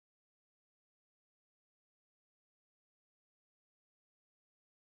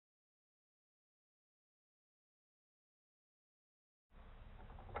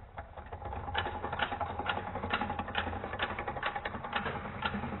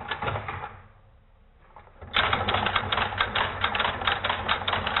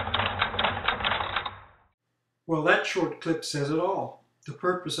Well, that short clip says it all. The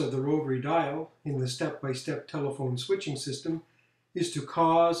purpose of the rotary dial in the step-by-step telephone switching system is to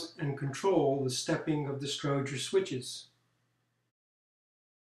cause and control the stepping of the Strowger switches.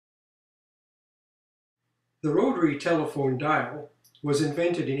 The rotary telephone dial was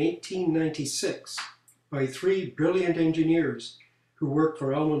invented in 1896 by three brilliant engineers who worked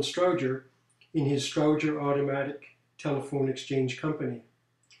for Elman Strowger in his Strowger Automatic Telephone Exchange Company.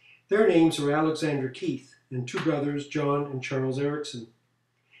 Their names were Alexander Keith and two brothers, John and Charles Erickson.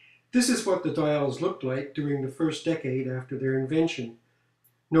 This is what the dials looked like during the first decade after their invention.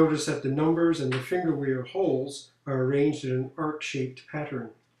 Notice that the numbers and the finger wheel holes are arranged in an arc-shaped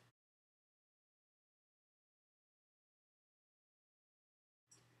pattern.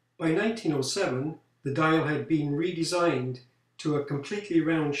 By 1907, the dial had been redesigned to a completely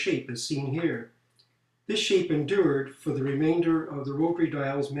round shape as seen here. This shape endured for the remainder of the rotary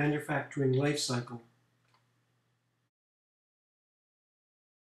dial's manufacturing life cycle.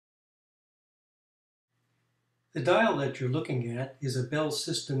 The dial that you're looking at is a Bell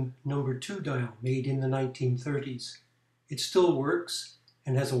System No. 2 dial made in the 1930s. It still works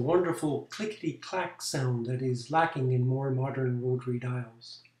and has a wonderful clickety-clack sound that is lacking in more modern rotary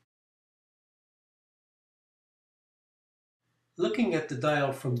dials. Looking at the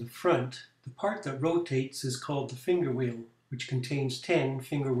dial from the front, the part that rotates is called the finger wheel, which contains 10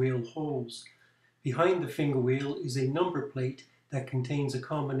 finger wheel holes. Behind the finger wheel is a number plate that contains a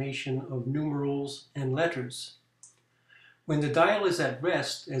combination of numerals and letters. When the dial is at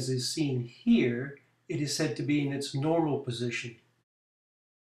rest, as is seen here, it is said to be in its normal position.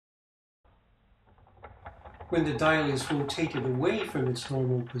 When the dial is rotated away from its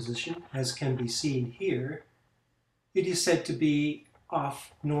normal position, as can be seen here, it is said to be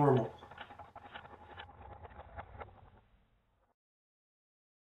off normal.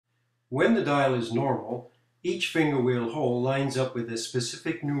 When the dial is normal, each finger wheel hole lines up with a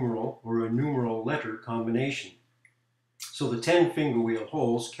specific numeral or a numeral letter combination. So the 10 finger wheel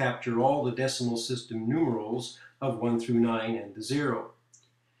holes capture all the decimal system numerals of 1 through 9 and the 0.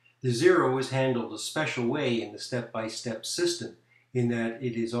 The 0 is handled a special way in the step-by-step system, in that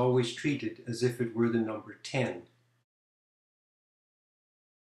it is always treated as if it were the number 10.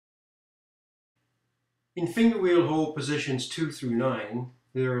 In finger wheel hole positions 2 through 9,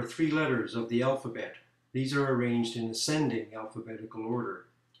 there are 3 letters of the alphabet. These are arranged in ascending alphabetical order.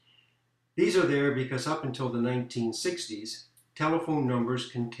 These are there because up until the 1960s, telephone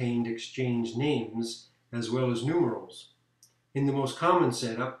numbers contained exchange names as well as numerals. In the most common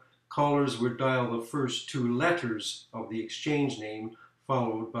setup, callers would dial the first 2 letters of the exchange name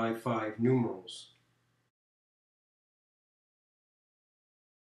followed by 5 numerals.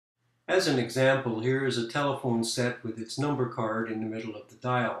 As an example, here is a telephone set with its number card in the middle of the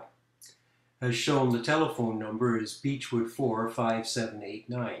dial. As shown, the telephone number is Beechwood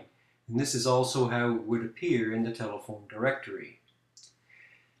 45789, and this is also how it would appear in the telephone directory.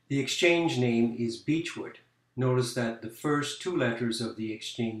 The exchange name is Beechwood. Notice that the first 2 letters of the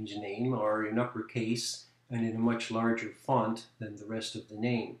exchange name are in uppercase and in a much larger font than the rest of the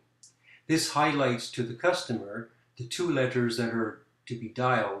name. This highlights to the customer the 2 letters that are to be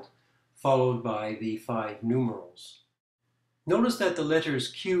dialed, followed by the 5 numerals. Notice that the letters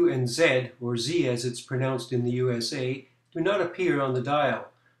Q and Z, or Z as it's pronounced in the USA, do not appear on the dial.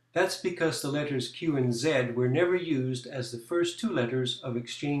 That's because the letters Q and Z were never used as the first 2 letters of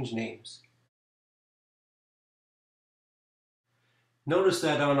exchange names. Notice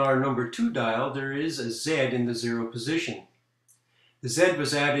that on our number 2 dial there is a Z in the 0 position. The Z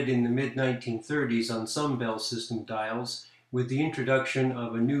was added in the mid-1930s on some Bell System dials with the introduction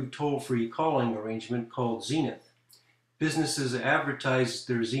of a new toll-free calling arrangement called Zenith. Businesses advertised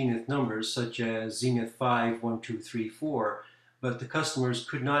their Zenith numbers, such as Zenith 51234, but the customers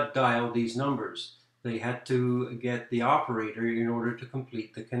could not dial these numbers. They had to get the operator in order to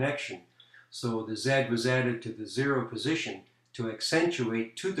complete the connection. So the Z was added to the 0 position to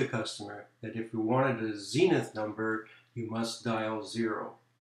accentuate to the customer that if you wanted a Zenith number, you must dial 0.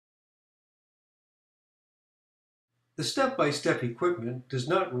 The step-by-step equipment does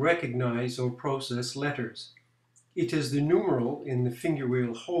not recognize or process letters. It is the numeral in the finger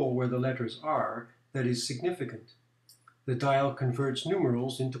wheel hole where the letters are that is significant. The dial converts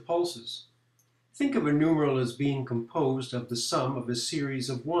numerals into pulses. Think of a numeral as being composed of the sum of a series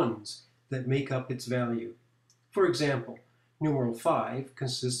of ones that make up its value. For example, numeral 5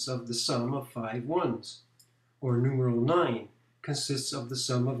 consists of the sum of 5 ones, or numeral 9 consists of the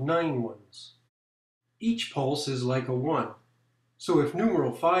sum of 9 ones. Each pulse is like a 1, so if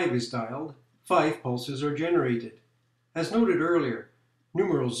numeral 5 is dialed, 5 pulses are generated. As noted earlier,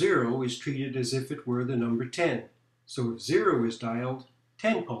 Numeral 0 is treated as if it were the number 10. So if 0 is dialed,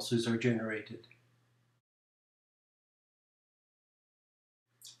 10 pulses are generated.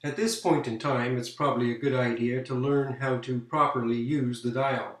 At this point in time, it's probably a good idea to learn how to properly use the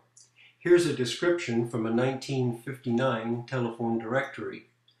dial. Here's a description from a 1959 telephone directory.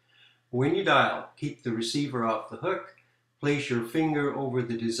 When you dial, keep the receiver off the hook, place your finger over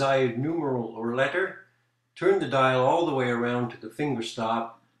the desired numeral or letter, turn the dial all the way around to the finger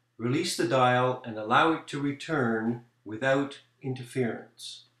stop, release the dial and allow it to return without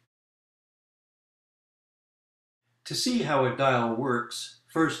interference. To see how a dial works,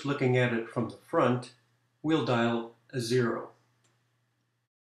 first looking at it from the front, we'll dial a 0.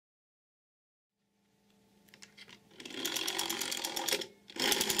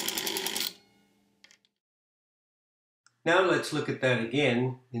 Now let's look at that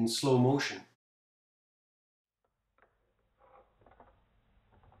again in slow motion.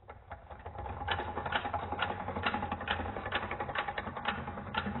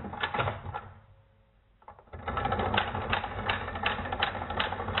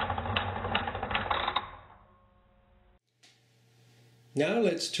 Now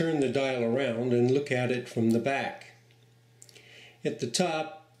let's turn the dial around and look at it from the back. At the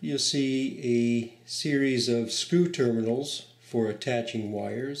top, you'll see a series of screw terminals for attaching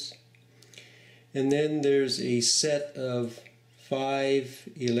wires. And then there's a set of 5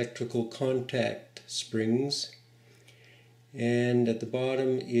 electrical contact springs. And at the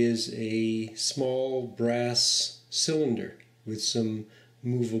bottom is a small brass cylinder with some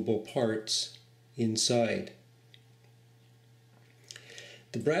movable parts inside.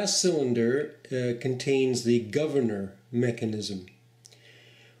 The brass cylinder contains the governor mechanism.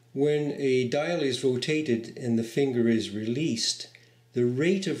 When a dial is rotated and the finger is released, the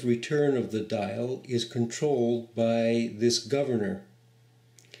rate of return of the dial is controlled by this governor.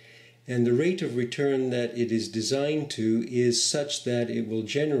 And the rate of return that it is designed to is such that it will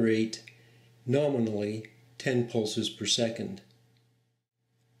generate nominally 10 pulses per second.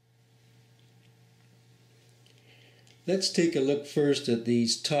 Let's take a look first at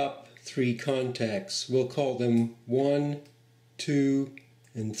these top 3 contacts. We'll call them 1, 2,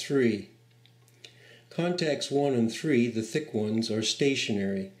 and 3. Contacts 1 and 3, the thick ones, are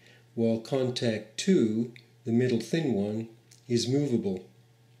stationary, while contact 2, the middle thin one, is movable.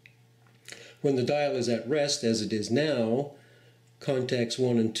 When the dial is at rest, as it is now, contacts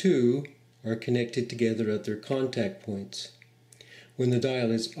 1 and 2 are connected together at their contact points. When the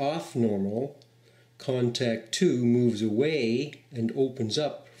dial is off normal, contact 2 moves away and opens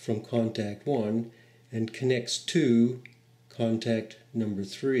up from contact 1 and connects to contact number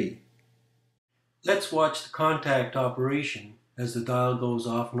 3. Let's watch the contact operation as the dial goes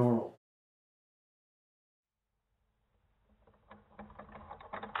off normal.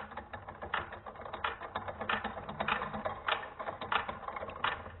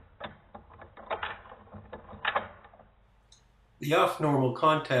 The off-normal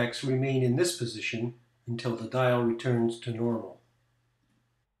contacts remain in this position until the dial returns to normal.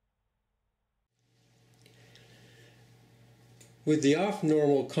 With the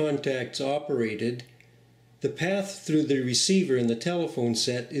off-normal contacts operated, the path through the receiver in the telephone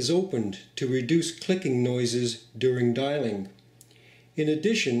set is opened to reduce clicking noises during dialing. In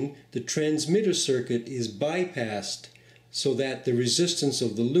addition, the transmitter circuit is bypassed so that the resistance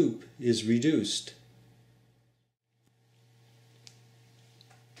of the loop is reduced.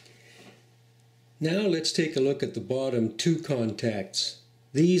 Now let's take a look at the bottom 2 contacts.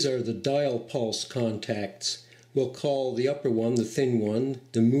 These are the dial pulse contacts. We'll call the upper one, the thin one,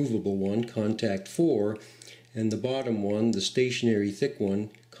 the movable one, contact 4, and the bottom one, the stationary thick one,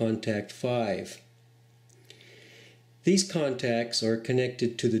 contact 5. These contacts are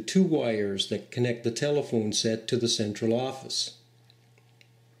connected to the 2 wires that connect the telephone set to the central office.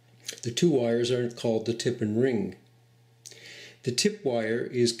 The 2 wires are called the tip and ring. The tip wire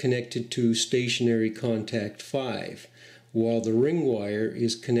is connected to stationary contact 5, while the ring wire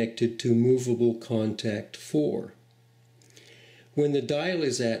is connected to movable contact 4. When the dial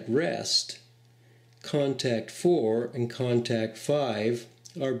is at rest, contact 4 and contact 5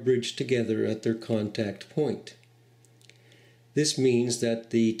 are bridged together at their contact point. This means that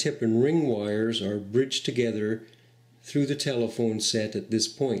the tip and ring wires are bridged together through the telephone set at this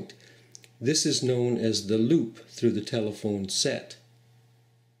point. This is known as the loop through the telephone set.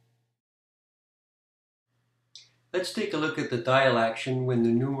 Let's take a look at the dial action when the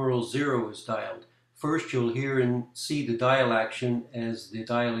numeral 0 is dialed. First, you'll hear and see the dial action as the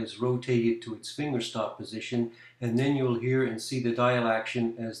dial is rotated to its finger stop position, and then you'll hear and see the dial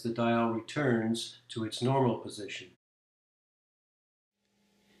action as the dial returns to its normal position.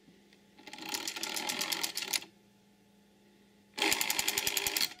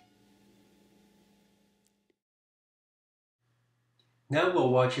 Now we'll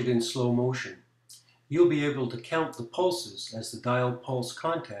watch it in slow motion. You'll be able to count the pulses as the dial pulse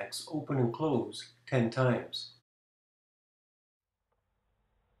contacts open and close 10 times.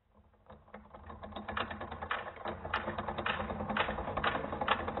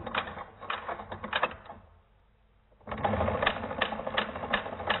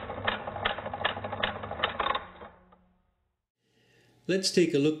 Let's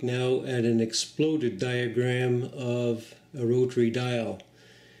take a look now at an exploded diagram of a rotary dial.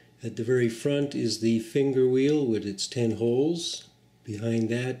 At the very front is the finger wheel with its 10 holes. Behind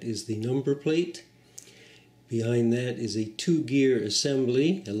that is the number plate. Behind that is a 2-gear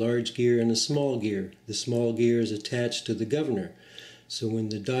assembly, a large gear and a small gear. The small gear is attached to the governor. So when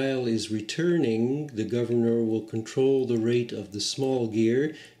the dial is returning, the governor will control the rate of the small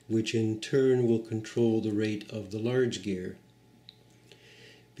gear, which in turn will control the rate of the large gear.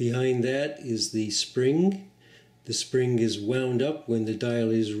 Behind that is the spring. The spring is wound up when the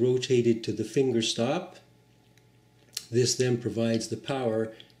dial is rotated to the finger stop. This then provides the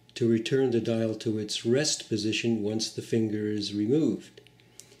power to return the dial to its rest position once the finger is removed.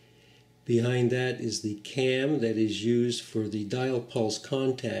 Behind that is the cam that is used for the dial pulse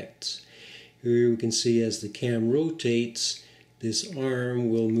contacts. Here we can see as the cam rotates, this arm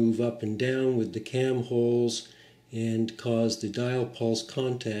will move up and down with the cam holes and cause the dial pulse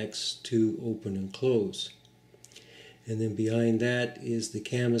contacts to open and close. And then behind that is the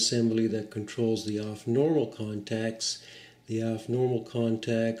cam assembly that controls the off-normal contacts. The off-normal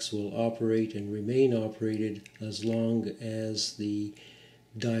contacts will operate and remain operated as long as the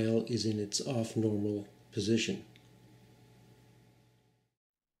dial is in its off-normal position.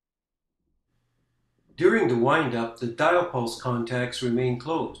 During the wind-up, the dial pulse contacts remain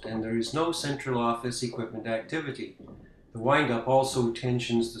closed and there is no central office equipment activity. The wind-up also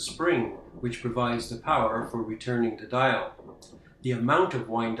tensions the spring, which provides the power for returning the dial. The amount of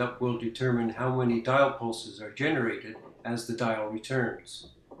wind-up will determine how many dial pulses are generated as the dial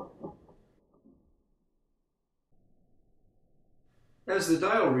returns. As the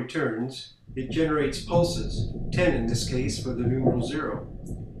dial returns, it generates pulses, 10 in this case for the numeral 0.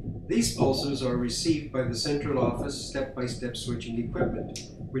 These pulses are received by the central office step-by-step switching equipment,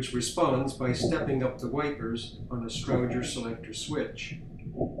 which responds by stepping up the wipers on a Strowger selector switch.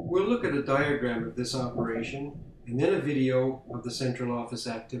 We'll look at a diagram of this operation and then a video of the central office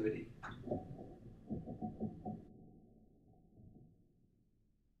activity.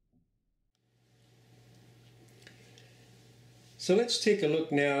 So let's take a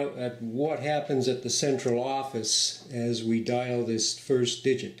look now at what happens at the central office as we dial this first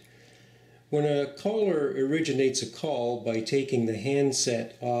digit. When a caller originates a call by taking the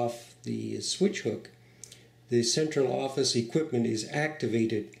handset off the switch hook, the central office equipment is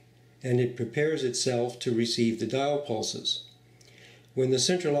activated and it prepares itself to receive the dial pulses. When the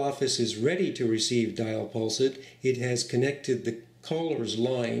central office is ready to receive dial pulses, it has connected the caller's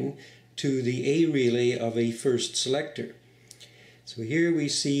line to the A relay of a first selector. So here we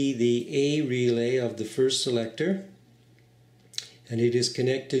see the A relay of the first selector, and it is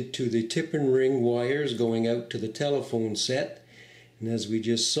connected to the tip and ring wires going out to the telephone set. And as we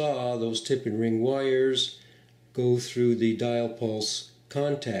just saw, those tip and ring wires go through the dial pulse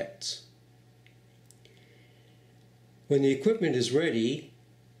contacts. When the equipment is ready,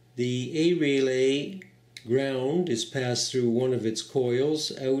 the A relay ground is passed through one of its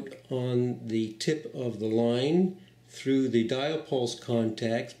coils out on the tip of the line, through the dial pulse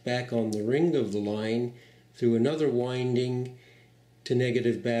contacts, back on the ring of the line, through another winding to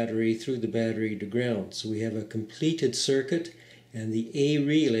negative battery, through the battery to ground. So we have a completed circuit and the A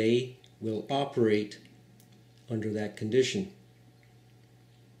relay will operate under that condition.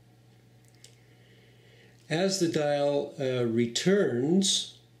 As the dial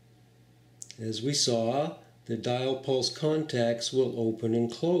returns, as we saw, the dial pulse contacts will open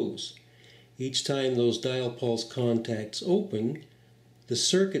and close. Each time those dial pulse contacts open, the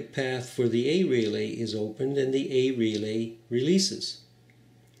circuit path for the A relay is opened and the A relay releases.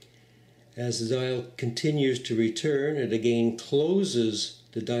 As the dial continues to return, it again closes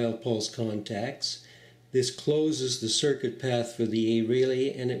the dial pulse contacts. This closes the circuit path for the A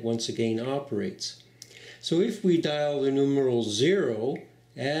relay and it once again operates. So if we dial the numeral 0,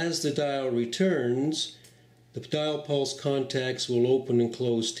 as the dial returns, the dial pulse contacts will open and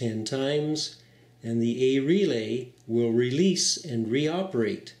close 10 times, and the A relay will release and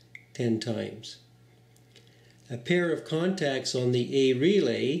reoperate 10 times. A pair of contacts on the A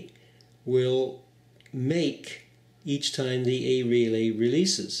relay will make each time the A relay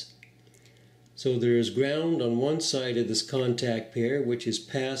releases. So there is ground on one side of this contact pair, which is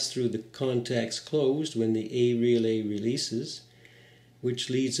passed through the contacts closed when the A relay releases, which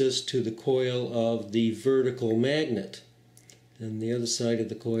leads us to the coil of the vertical magnet. And the other side of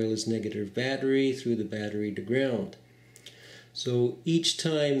the coil is negative battery through the battery to ground. So each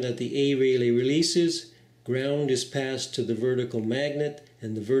time that the A relay releases, ground is passed to the vertical magnet,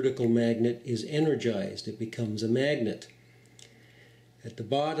 and the vertical magnet is energized. It becomes a magnet. At the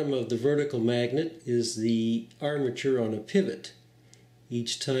bottom of the vertical magnet is the armature on a pivot.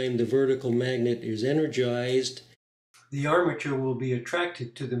 Each time the vertical magnet is energized, the armature will be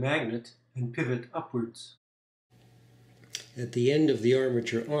attracted to the magnet and pivot upwards. At the end of the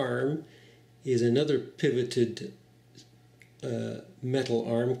armature arm is another pivoted metal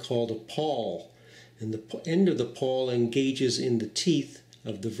arm called a pawl, and the end of the pawl engages in the teeth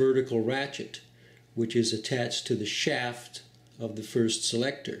of the vertical ratchet, which is attached to the shaft of the first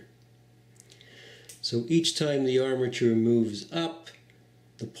selector. So each time the armature moves up,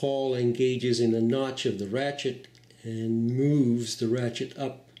 the pawl engages in a notch of the ratchet and moves the ratchet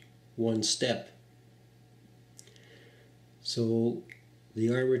up one step. So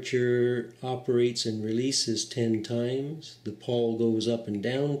the armature operates and releases 10 times, the pawl goes up and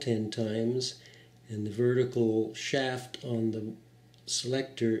down 10 times, and the vertical shaft on the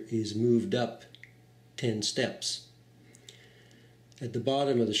selector is moved up 10 steps. At the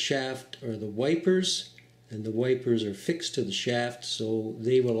bottom of the shaft are the wipers, and the wipers are fixed to the shaft, so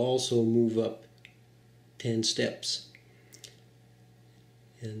they will also move up 10 steps.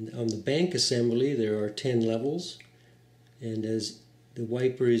 And on the bank assembly there are 10 levels, and as the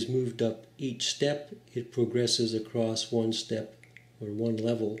wiper is moved up each step, it progresses across one step or one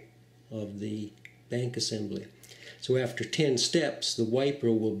level of the bank assembly. So after 10 steps, the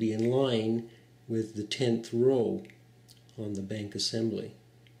wiper will be in line with the 10th row on the bank assembly.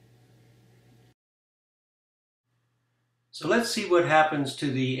 So let's see what happens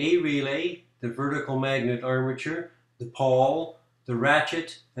to the A relay, the vertical magnet armature, the pawl, the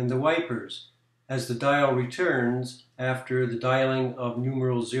ratchet, and the wipers as the dial returns after the dialing of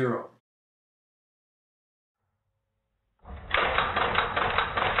numeral 0.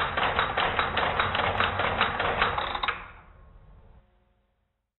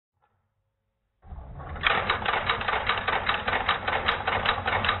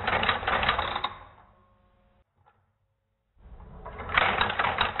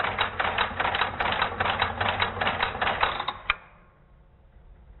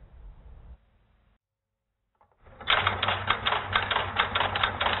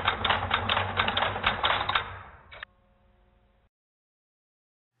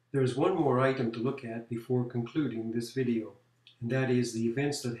 There's one more item to look at before concluding this video, and that is the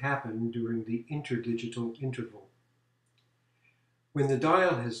events that happen during the interdigital interval. When the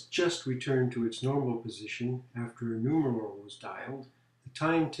dial has just returned to its normal position after a numeral was dialed, the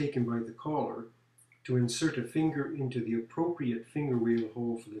time taken by the caller to insert a finger into the appropriate finger wheel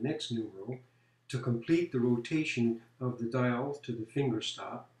hole for the next numeral, to complete the rotation of the dial to the finger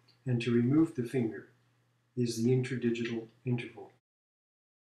stop, and to remove the finger is the interdigital interval.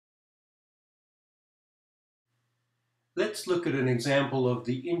 Let's look at an example of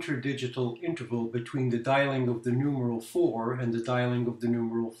the interdigital interval between the dialing of the numeral 4 and the dialing of the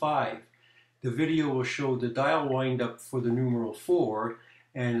numeral 5. The video will show the dial wind-up for the numeral 4,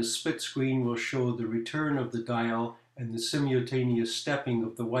 and a split screen will show the return of the dial and the simultaneous stepping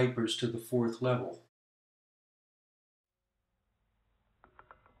of the wipers to the 4th level.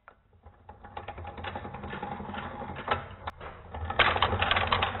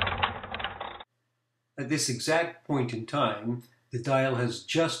 At this exact point in time, the dial has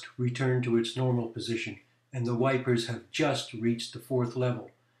just returned to its normal position, and the wipers have just reached the 4th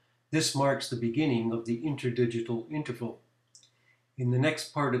level. This marks the beginning of the interdigital interval. In the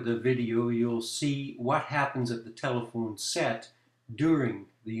next part of the video, you'll see what happens at the telephone set during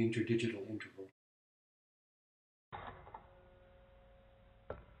the interdigital interval.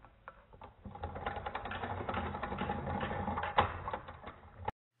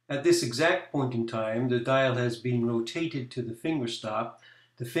 At this exact point in time, the dial has been rotated to the finger stop,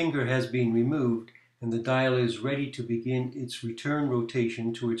 the finger has been removed, and the dial is ready to begin its return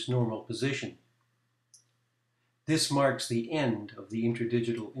rotation to its normal position. This marks the end of the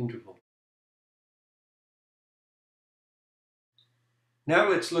interdigital interval. Now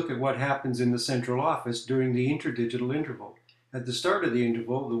let's look at what happens in the central office during the interdigital interval. At the start of the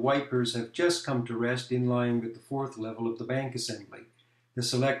interval, the wipers have just come to rest in line with the 4th level of the bank assembly. The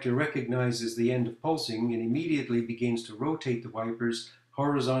selector recognizes the end of pulsing and immediately begins to rotate the wipers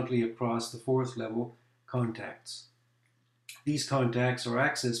horizontally across the 4th level contacts. These contacts are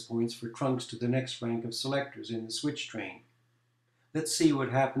access points for trunks to the next rank of selectors in the switch train. Let's see what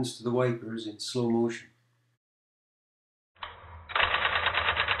happens to the wipers in slow motion.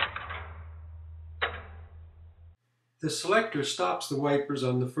 The selector stops the wipers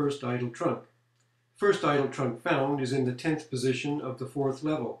on the first idle trunk. First idle trunk found is in the 10th position of the 4th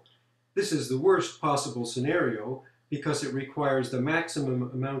level. This is the worst possible scenario because it requires the maximum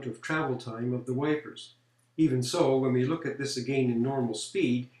amount of travel time of the wipers. Even so, when we look at this again in normal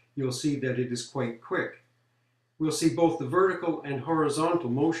speed, you'll see that it is quite quick. We'll see both the vertical and horizontal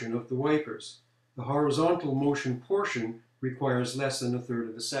motion of the wipers. The horizontal motion portion requires less than 1/3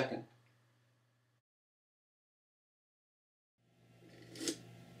 of a second.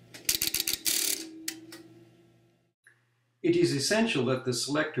 It is essential that the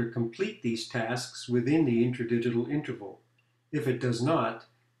selector complete these tasks within the interdigital interval. If it does not,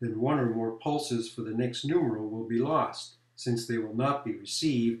 then one or more pulses for the next numeral will be lost, since they will not be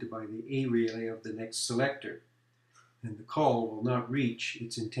received by the A relay of the next selector, and the call will not reach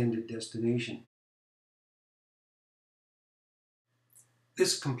its intended destination.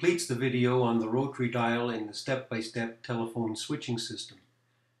 This completes the video on the rotary dial in the step-by-step telephone switching system.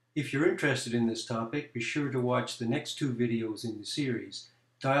 If you're interested in this topic, be sure to watch the next 2 videos in the series,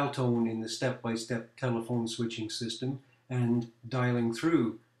 Dial Tone in the Step-by-Step Telephone Switching System and Dialing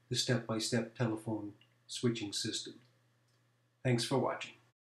Through the Step-by-Step Telephone Switching System. Thanks for watching.